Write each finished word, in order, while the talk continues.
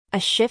A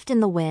shift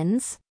in the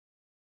winds?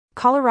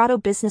 Colorado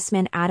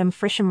businessman Adam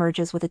Frisch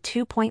emerges with a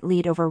 2-point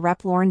lead over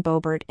Rep. Lauren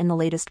Boebert in the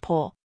latest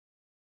poll.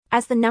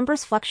 As the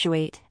numbers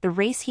fluctuate, the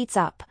race heats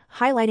up,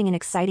 highlighting an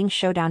exciting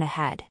showdown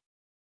ahead.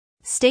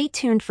 Stay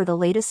tuned for the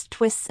latest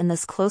twists in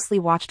this closely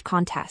watched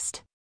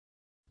contest.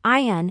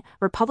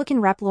 Republican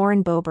Rep.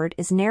 Lauren Boebert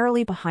is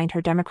narrowly behind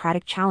her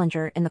Democratic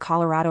challenger in the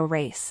Colorado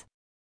race.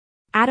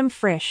 Adam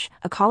Frisch,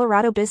 a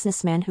Colorado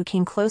businessman who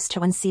came close to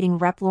unseating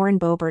Rep. Lauren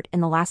Boebert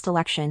in the last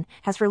election,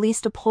 has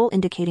released a poll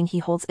indicating he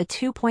holds a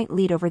 2-point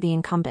lead over the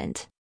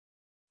incumbent.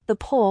 The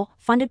poll,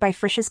 funded by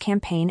Frisch's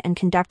campaign and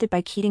conducted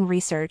by Keating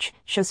Research,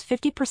 shows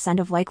 50%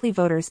 of likely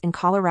voters in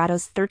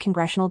Colorado's 3rd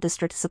congressional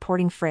district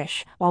supporting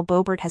Frisch, while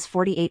Boebert has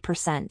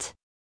 48%.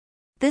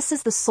 This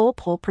is the sole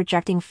poll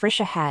projecting Frisch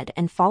ahead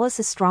and follows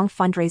his strong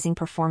fundraising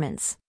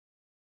performance.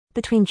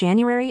 Between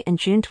January and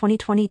June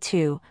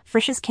 2022,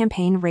 Frisch's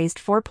campaign raised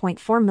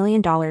 $4.4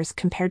 million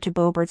compared to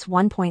Boebert's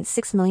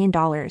 $1.6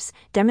 million,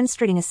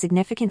 demonstrating a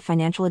significant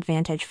financial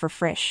advantage for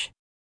Frisch.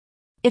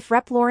 If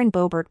Rep. Lauren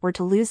Boebert were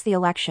to lose the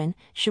election,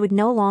 she would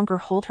no longer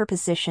hold her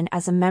position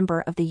as a member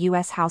of the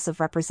U.S. House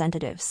of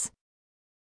Representatives.